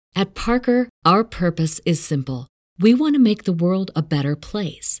At Parker, our purpose is simple. We want to make the world a better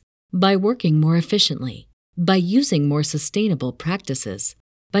place by working more efficiently, by using more sustainable practices,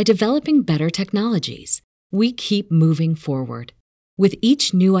 by developing better technologies. We keep moving forward. With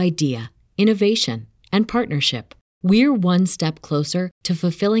each new idea, innovation, and partnership, we're one step closer to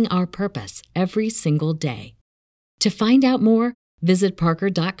fulfilling our purpose every single day. To find out more, visit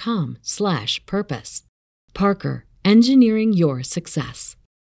parker.com/purpose. Parker, engineering your success.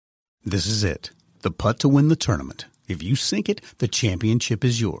 This is it. The putt to win the tournament. If you sink it, the championship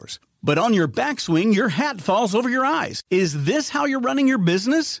is yours. But on your backswing, your hat falls over your eyes. Is this how you're running your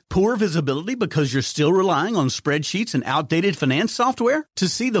business? Poor visibility because you're still relying on spreadsheets and outdated finance software? To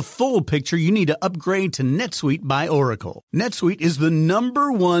see the full picture, you need to upgrade to NetSuite by Oracle. NetSuite is the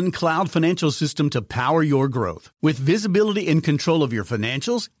 #1 cloud financial system to power your growth. With visibility and control of your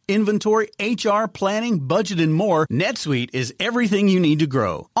financials, inventory, HR, planning, budget, and more, NetSuite is everything you need to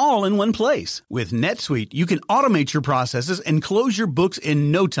grow, all in one place. With NetSuite, you can automate your processes and close your books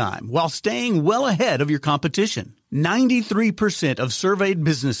in no time while staying well ahead of your competition. 93% of surveyed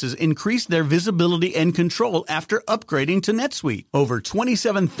businesses increased their visibility and control after upgrading to NetSuite. Over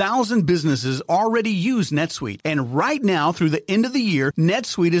 27,000 businesses already use NetSuite. And right now, through the end of the year,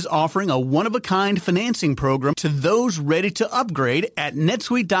 NetSuite is offering a one-of-a-kind financing program to those ready to upgrade at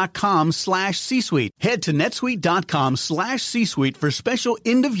netsuite.com/C-Suite. Head to netsuite.com/C-Suite for special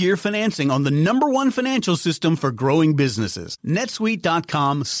end-of-year financing on the #1 financial system for growing businesses.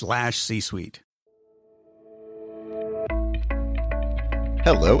 netsuite.com/C-Suite.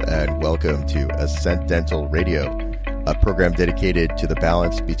 Hello and welcome to Ascent Dental Radio, a program dedicated to the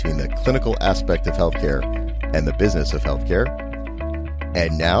balance between the clinical aspect of healthcare and the business of healthcare.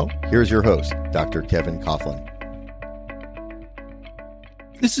 And now, here's your host, Dr. Kevin Coughlin.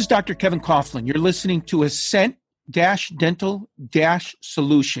 This is Dr. Kevin Coughlin. You're listening to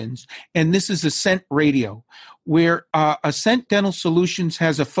Ascent-Dental-Solutions, and this is Ascent Radio, where Ascent Dental Solutions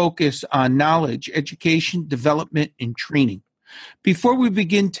has a focus on knowledge, education, development, and training. Before we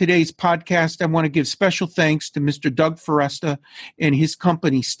begin today's podcast, I want to give special thanks to Mr. Doug Foresta and his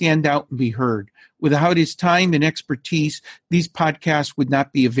company, Stand Out and Be Heard. Without his time and expertise, these podcasts would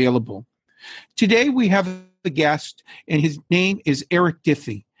not be available. Today, we have a guest, and his name is Eric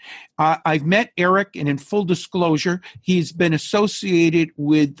Diffie. I've met Eric, and in full disclosure, he's been associated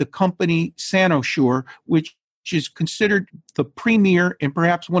with the company Sanossure, which is considered the premier and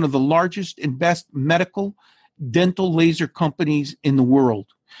perhaps one of the largest and best medical dental laser companies in the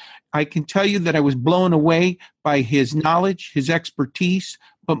world. I can tell you that I was blown away by his knowledge, his expertise,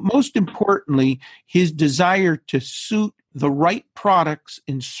 but most importantly, his desire to suit the right products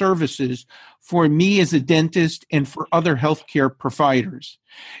and services for me as a dentist and for other healthcare providers.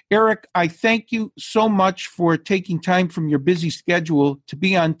 Eric, I thank you so much for taking time from your busy schedule to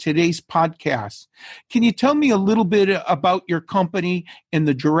be on today's podcast. Can you tell me a little bit about your company and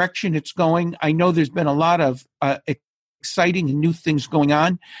the direction it's going? I know there's been a lot of exciting and new things going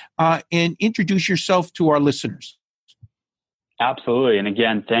on, and introduce yourself to our listeners. Absolutely. And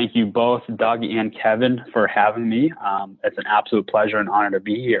again, thank you both, Doug and Kevin, for having me. It's an absolute pleasure and honor to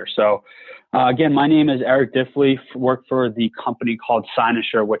be here. So again, my name is Eric Diffie, work for the company called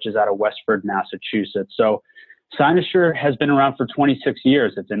Sanossure, which is out of Westford, Massachusetts. So Sanossure has been around for 26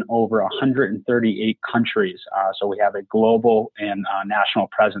 years. It's in over 138 countries. So we have a global and national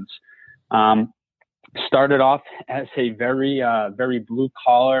presence. Started off as a very blue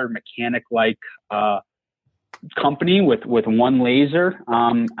collar mechanic-like company with one laser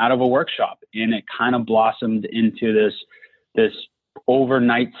out of a workshop, and it kind of blossomed into this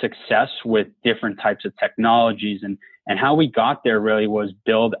overnight success with different types of technologies. And how we got there really was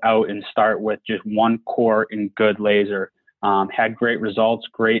build out and start with just one core and good laser. Had great results,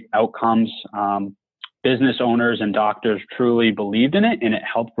 great outcomes. Business owners and doctors truly believed in it, and it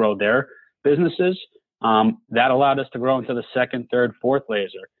helped grow their businesses. That allowed us to grow into the second, third, fourth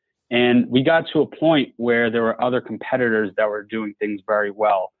laser. And we got to a point where there were other competitors that were doing things very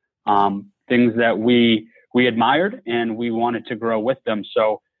well, things that we admired and we wanted to grow with them.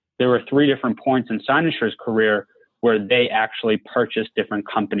 So there were 3 different points in Sanosure's career where they actually purchased different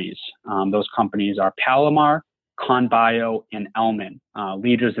companies. Those companies are Palomar, ConBio, and Elman,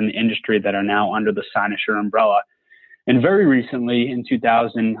 leaders in the industry that are now under the Sanossure umbrella. And very recently, in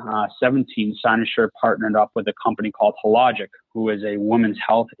 2017, Sanossure partnered up with a company called Hologic, who is a women's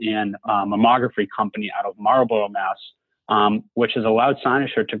health and mammography company out of Marlborough, Mass., which has allowed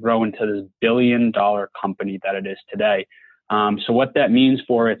Sanossure to grow into this billion-dollar company that it is today. So what that means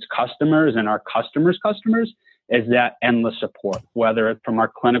for its customers and our customers' customers is that endless support, whether it's from our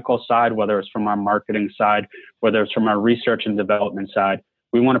clinical side, whether it's from our marketing side, whether it's from our research and development side.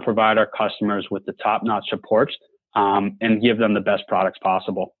 we want to provide our customers with the top-notch support and give them the best products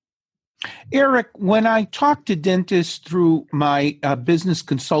possible. Eric, when I talk to dentists through my business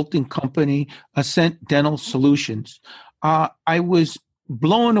consulting company, Ascent Dental Solutions, I was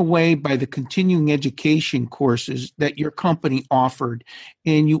blown away by the continuing education courses that your company offered,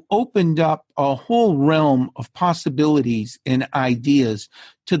 and you opened up a whole realm of possibilities and ideas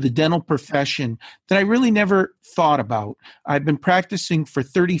to the dental profession that I really never thought about. I've been practicing for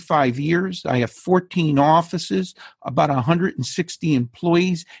 35 years. I have 14 offices, about 160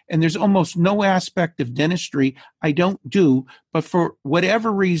 employees, and there's almost no aspect of dentistry I don't do, but for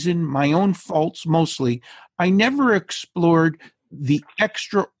whatever reason, my own faults mostly, I never explored the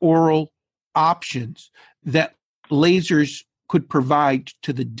extraoral options that lasers could provide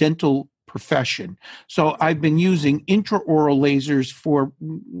to the dental profession. So I've been using intraoral lasers for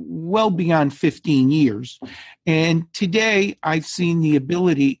well beyond 15 years. And today I've seen the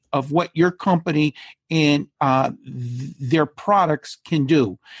ability of what your company and their products can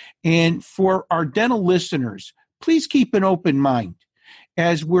do. And for our dental listeners, please keep an open mind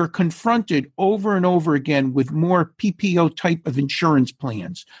as we're confronted over and over again with more PPO type of insurance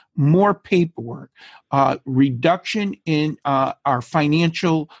plans, more paperwork, reduction in our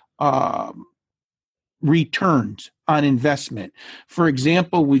financial returns on investment. For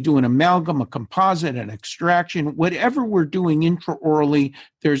example, we do an amalgam, a composite, an extraction, whatever we're doing intraorally,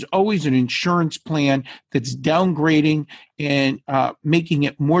 there's always an insurance plan that's downgrading and making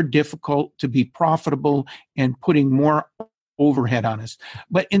it more difficult to be profitable and putting more overhead on us.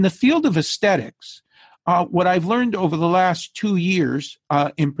 But in the field of aesthetics, what I've learned over the last 2 years,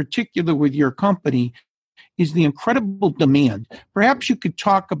 in particular with your company, is the incredible demand. Perhaps you could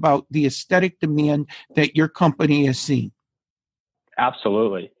talk about the aesthetic demand that your company has seen.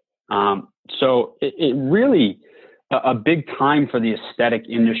 Absolutely. So it really, a big time for the aesthetic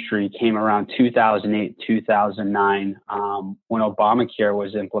industry came around 2008, 2009, when Obamacare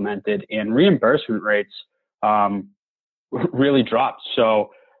was implemented and reimbursement rates really dropped.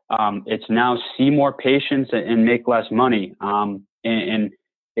 So it's now see more patients and make less money. And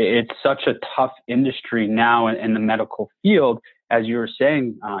it's such a tough industry now in the medical field, as you were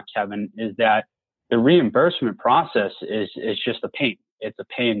saying, Kevin, is that the reimbursement process is just a pain. It's a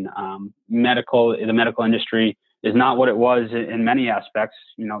pain. The medical industry is not what it was in many aspects,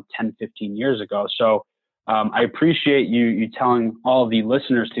 10, 15 years ago. So I appreciate you telling all of the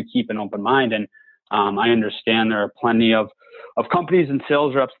listeners to keep an open mind. And I understand there are plenty of companies and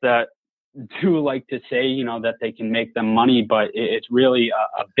sales reps that do like to say, that they can make them money, but it's really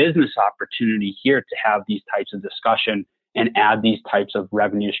a business opportunity here to have these types of discussion and add these types of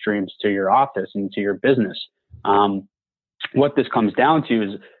revenue streams to your office and to your business. What this comes down to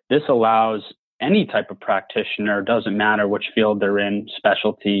is this allows any type of practitioner, doesn't matter which field they're in,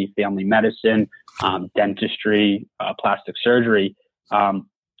 specialty, family medicine, dentistry, plastic surgery,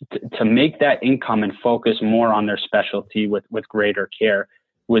 to make that income and focus more on their specialty with greater care,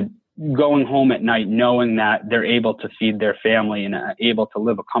 with going home at night knowing that they're able to feed their family and able to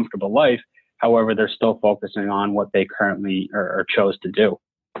live a comfortable life. However, they're still focusing on what they currently or chose to do.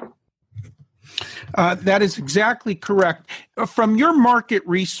 That is exactly correct. From your market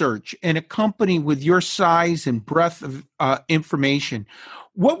research in a company with your size and breadth of information,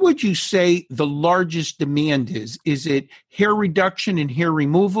 what would you say the largest demand is? Is it hair reduction and hair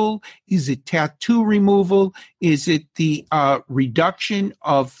removal? Is it tattoo removal? Is it the reduction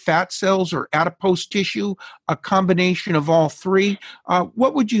of fat cells or adipose tissue? A combination of all three?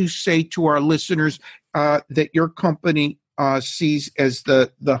 What would you say to our listeners that your company sees as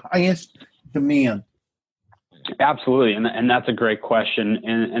the highest demand? Absolutely, and that's a great question,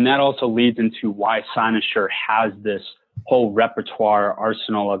 and that also leads into why Cynosure has this whole repertoire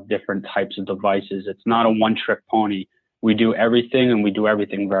arsenal of different types of devices. It's not a one-trick pony. We do everything, and we do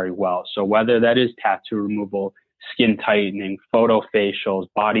everything very well. So whether that is tattoo removal, skin tightening, photofacials,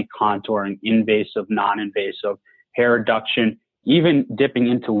 body contouring, invasive, non-invasive, hair reduction, even dipping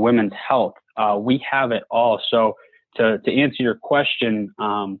into women's health, we have it all. So to answer your question,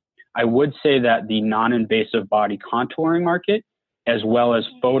 I would say that the non-invasive body contouring market, as well as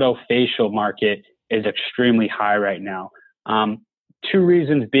photofacial market, is extremely high right now. Two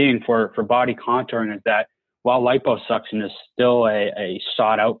reasons being for body contouring is that while liposuction is still a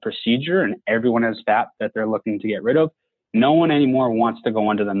sought-out procedure and everyone has fat that they're looking to get rid of, no one anymore wants to go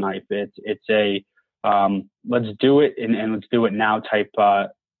under the knife. It's a let's do it and let's do it now type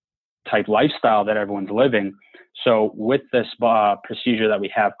lifestyle that everyone's living. So with this procedure that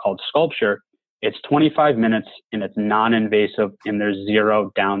we have called Sculpture, it's 25 minutes and it's non-invasive and there's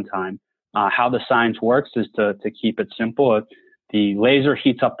zero downtime. How the science works is to keep it simple. The laser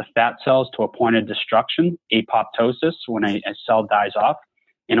heats up the fat cells to a point of destruction, apoptosis, when a cell dies off.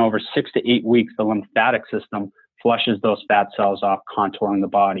 In over 6 to 8 weeks, the lymphatic system flushes those fat cells off, contouring the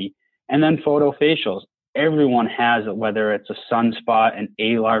body. And then photofacials. Everyone has it, whether it's a sunspot, an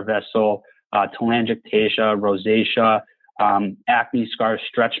alar vessel, telangiectasia, rosacea, acne scars,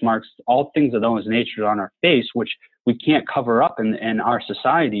 stretch marks, all things of those nature on our face, which we can't cover up in our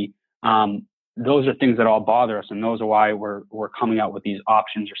society. Those are things that all bother us, and those are why we're coming out with these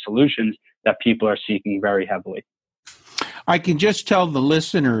options or solutions that people are seeking very heavily. I can just tell the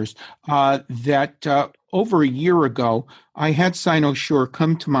listeners that over a year ago, I had Cynosure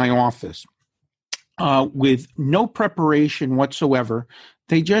come to my office with no preparation whatsoever.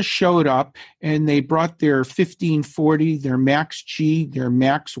 They just showed up and they brought their 1540, their Max G, their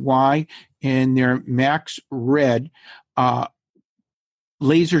Max Y, and their Max Red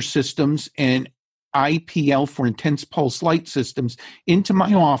laser systems and IPL for intense pulse light systems into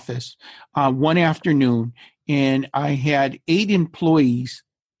my office one afternoon. And I had 8 employees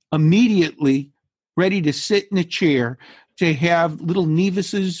immediately ready to sit in a chair to have little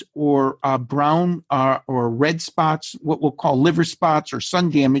nevuses or brown or red spots, what we'll call liver spots or sun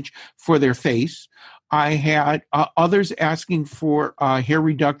damage for their face. I had others asking for hair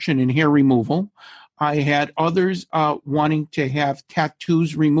reduction and hair removal. I had others wanting to have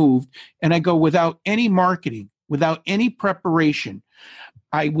tattoos removed. And I go, without any marketing, without any preparation,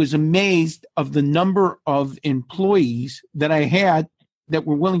 I was amazed of the number of employees that I had that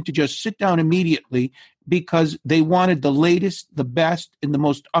were willing to just sit down immediately because they wanted the latest, the best, and the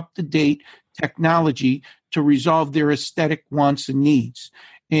most up-to-date technology to resolve their aesthetic wants and needs.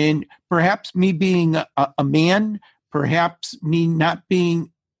 And perhaps me being a man, perhaps me not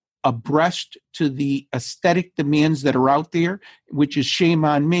being abreast to the aesthetic demands that are out there, which is shame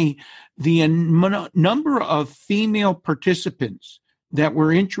on me, the number of female participants that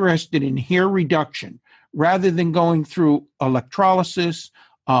were interested in hair reduction rather than going through electrolysis,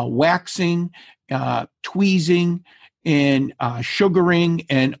 waxing, tweezing, and sugaring,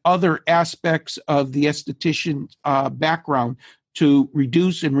 and other aspects of the esthetician background to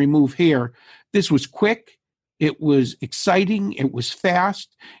reduce and remove hair. This was quick, it was exciting, it was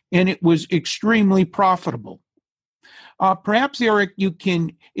fast, and it was extremely profitable. Perhaps, Eric, you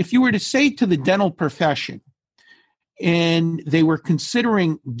can, if you were to say to the dental profession, and they were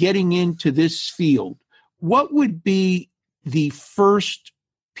considering getting into this field, what would be the first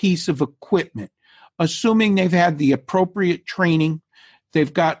piece of equipment, assuming they've had the appropriate training,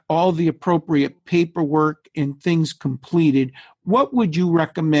 they've got all the appropriate paperwork and things completed? What would you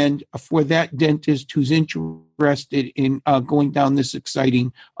recommend for that dentist who's interested in going down this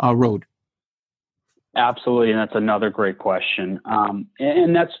exciting road? Absolutely, and that's another great question.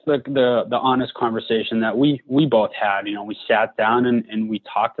 And that's the honest conversation that we both had. You know, we sat down and we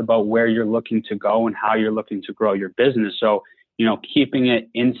talked about where you're looking to go and how you're looking to grow your business. So, you know, keeping it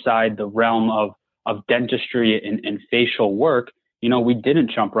inside the realm of dentistry and facial work, you know, we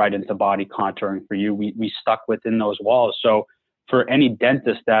didn't jump right into body contouring for you. We stuck within those walls. So for any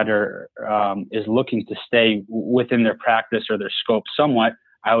dentist that is looking to stay within their practice or their scope somewhat,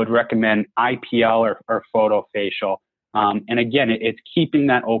 I would recommend IPL or photofacial. And again, it's keeping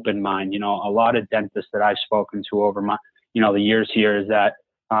that open mind. You know, a lot of dentists that I've spoken to over the years here is that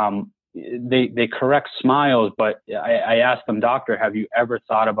they correct smiles, but I asked them, doctor, have you ever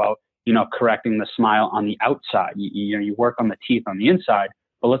thought about, you know, correcting the smile on the outside? You work on the teeth on the inside,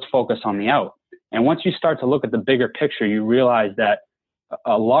 but let's focus on the out. And once you start to look at the bigger picture, you realize that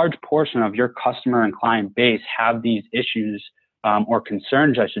a large portion of your customer and client base have these issues or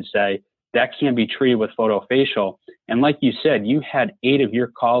concerns, I should say, that can be treated with photofacial. And like you said, you had 8 of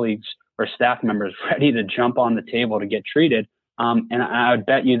your colleagues or staff members ready to jump on the table to get treated. And I would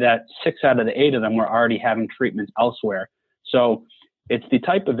bet you that 6 out of the 8 of them were already having treatments elsewhere. So it's the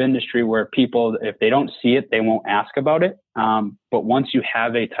type of industry where people, if they don't see it, they won't ask about it. But once you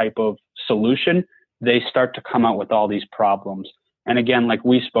have a type of solution, they start to come out with all these problems. And again, like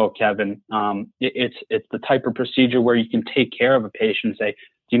we spoke, Kevin, it's the type of procedure where you can take care of a patient and say,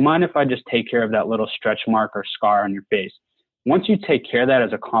 do you mind if I just take care of that little stretch mark or scar on your face? Once you take care of that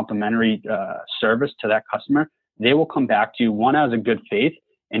as a complimentary service to that customer, they will come back to you, 1, as a good faith,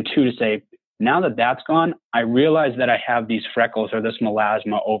 and 2, to say, now that that's gone, I realize that I have these freckles or this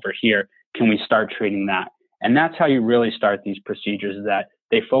melasma over here. Can we start treating that? And that's how you really start these procedures, is that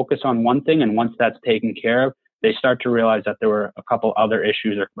they focus on one thing, and once that's taken care of, they start to realize that there were a couple other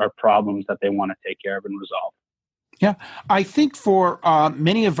issues or problems that they want to take care of and resolve. Yeah, I think for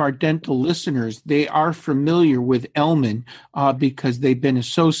many of our dental listeners, they are familiar with Elman because they've been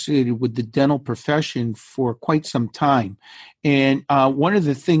associated with the dental profession for quite some time. And one of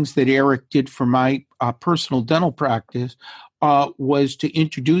the things that Eric did for my personal dental practice was to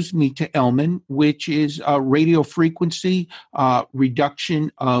introduce me to Elman, which is radio frequency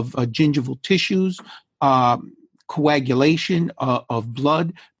reduction of gingival tissues. Coagulation of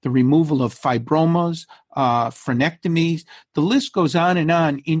blood, the removal of fibromas, frenectomies. The list goes on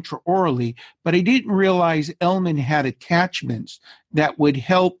intraorally, but I didn't realize Elman had attachments that would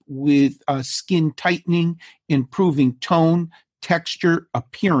help with skin tightening, improving tone, texture,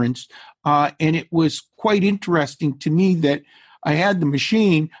 appearance. And it was quite interesting to me that I had the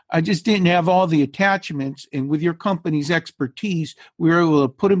machine, I just didn't have all the attachments. And with your company's expertise, we were able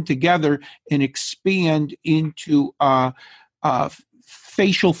to put them together and expand into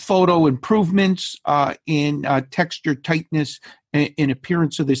facial photo improvements in texture, tightness, and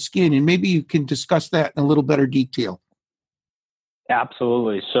appearance of the skin. And maybe you can discuss that in a little better detail.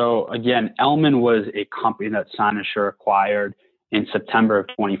 Absolutely. So again, Elman was a company that Cynosure acquired in September of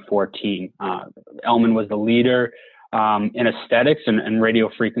 2014. Elman was the leader in aesthetics and radio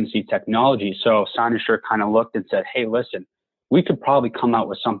frequency technology. So Cynosure kind of looked and said, hey, listen, we could probably come out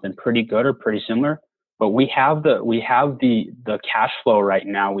with something pretty good or pretty similar, but we have the cash flow right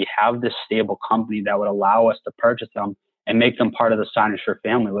now. We have this stable company that would allow us to purchase them and make them part of the Cynosure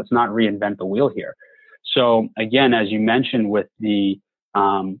family. Let's not reinvent the wheel here. So again, as you mentioned with the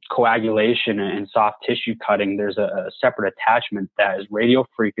coagulation and soft tissue cutting, there's a separate attachment that is radio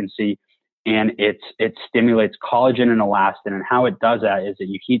frequency, and it stimulates collagen and elastin. And how it does that is that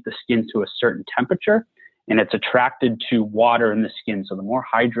you heat the skin to a certain temperature, and it's attracted to water in the skin. So the more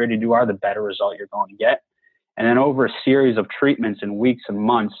hydrated you are, the better result you're going to get. And then over a series of treatments in weeks and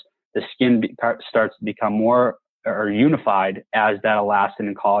months, the skin starts to become more unified as that elastin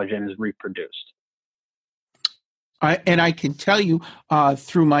and collagen is reproduced. And I can tell you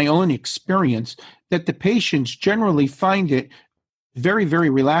through my own experience that the patients generally find it very, very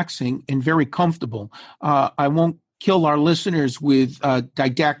relaxing and very comfortable. I won't kill our listeners with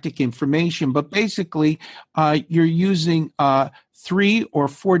didactic information, but basically you're using 3 or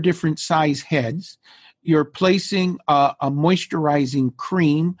 4 different size heads. You're placing a moisturizing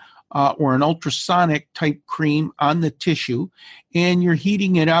cream or an ultrasonic type cream on the tissue, and you're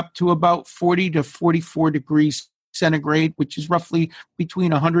heating it up to about 40 to 44 degrees centigrade, which is roughly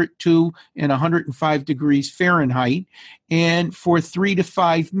between 102 and 105 degrees Fahrenheit. And for 3 to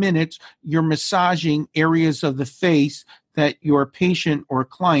 5 minutes, you're massaging areas of the face that your patient or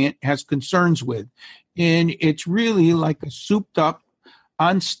client has concerns with. And it's really like a souped up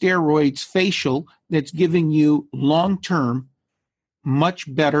on steroids facial that's giving you long-term,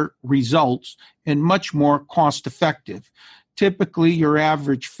 much better results and much more cost effective. Typically, your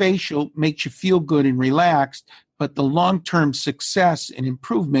average facial makes you feel good and relaxed, but the long-term success and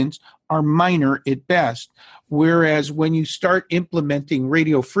improvements are minor at best. Whereas when you start implementing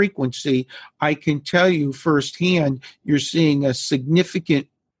radio frequency, I can tell you firsthand, you're seeing a significant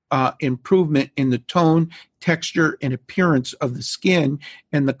improvement in the tone, texture, and appearance of the skin.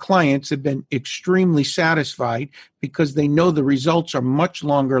 And the clients have been extremely satisfied because they know the results are much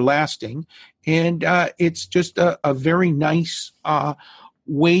longer lasting. And it's just a very nice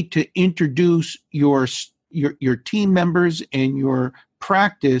way to introduce your team members and your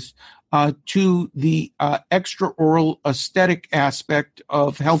practice to the extraoral aesthetic aspect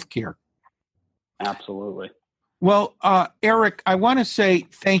of healthcare. Absolutely. Well, Eric, I want to say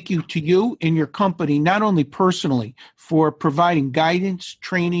thank you to you and your company, not only personally for providing guidance,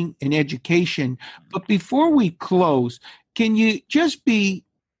 training, and education, but before we close, can you just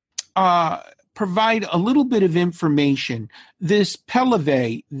provide a little bit of information? This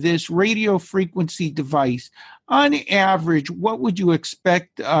Pelave, this radio frequency device, on average, what would you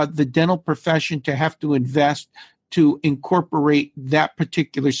expect the dental profession to have to invest to incorporate that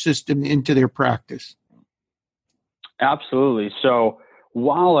particular system into their practice? Absolutely. So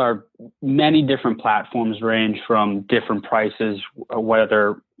while our many different platforms range from different prices,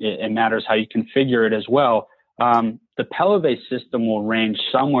 whether it matters how you configure it as well, the Pelave system will range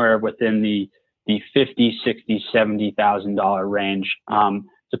somewhere within the $50,000, $60,000, $70,000 range,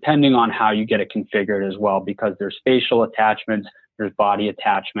 depending on how you get it configured as well, because there's facial attachments, there's body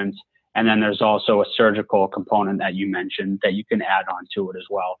attachments, and then there's also a surgical component that you mentioned that you can add on to it as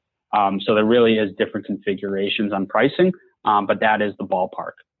well. So there really is different configurations on pricing, but that is the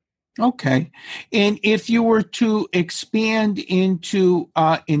ballpark. Okay. And if you were to expand into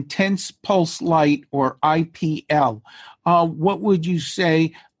intense pulse light or IPL, what would you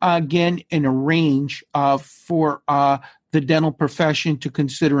say again, in a range for the dental profession to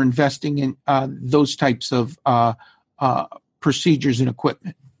consider investing in those types of procedures and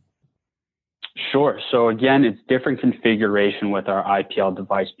equipment? Sure. So again, it's different configuration with our IPL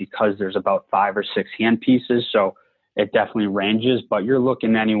device because there's about 5 or 6 hand pieces. So it definitely ranges, but you're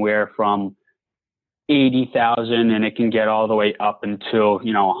looking anywhere from 80,000 and it can get all the way up until,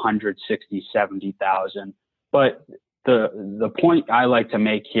 160, 70,000. But the point I like to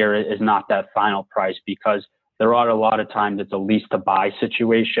make here is not that final price, because there are a lot of times it's a lease to buy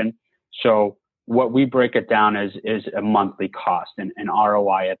situation. So what we break it down is a monthly cost and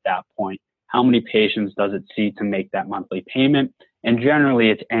ROI at that point. How many patients does it see to make that monthly payment? And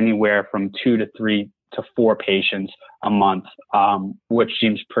generally it's anywhere from 2 to 3 to 4 patients a month, which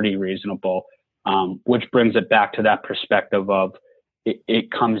seems pretty reasonable, which brings it back to that perspective of it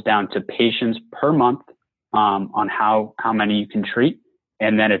comes down to patients per month on how many you can treat.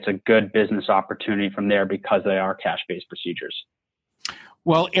 And then it's a good business opportunity from there because they are cash-based procedures.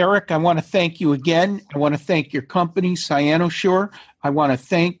 Well, Eric, I want to thank you again. I want to thank your company, Cyanossure. I want to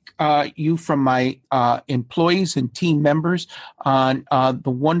thank you from my employees and team members on the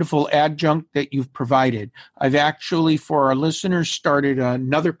wonderful adjunct that you've provided. I've actually, for our listeners, started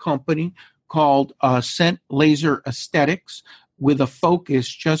another company called Scent Laser Aesthetics with a focus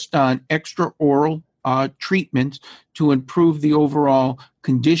just on extraoral treatments to improve the overall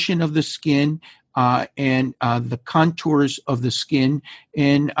condition of the skin and the contours of the skin.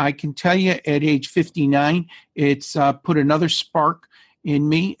 And I can tell you at age 59, it's put another spark in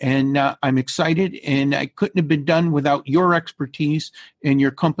me, and I'm excited, and I couldn't have been done without your expertise and your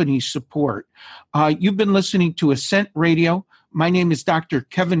company's support. You've been listening to Ascent Radio. My name is Dr.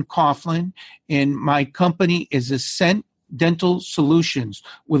 Kevin Coughlin, and my company is Ascent Dental Solutions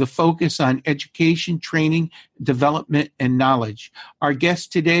with a focus on education, training, development, and knowledge. Our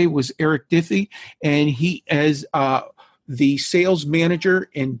guest today was Eric Diffie, and he is the sales manager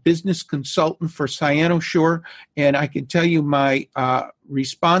and business consultant for Cyanossure. And I can tell you my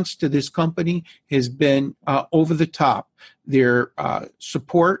response to this company has been over the top. Their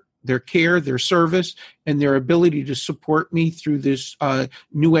support, their care, their service, and their ability to support me through this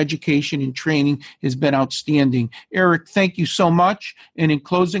new education and training has been outstanding. Eric, thank you so much. And in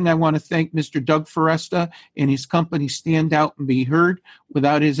closing, I want to thank Mr. Doug Foresta and his company Stand Out and Be Heard.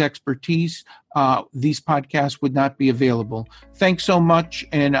 Without his expertise, these podcasts would not be available. Thanks so much,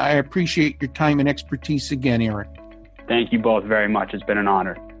 and I appreciate your time and expertise again, Eric. Thank you both very much. It's been an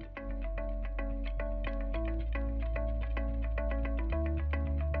honor.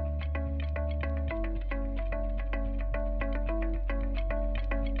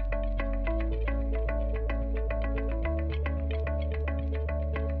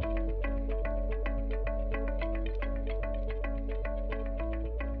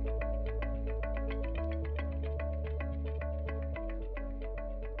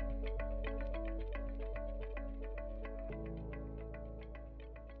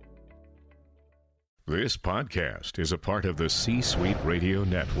 This podcast is a part of the C-Suite Radio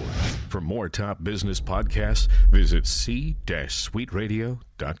Network. For more top business podcasts, visit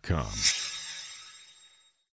c-suiteradio.com.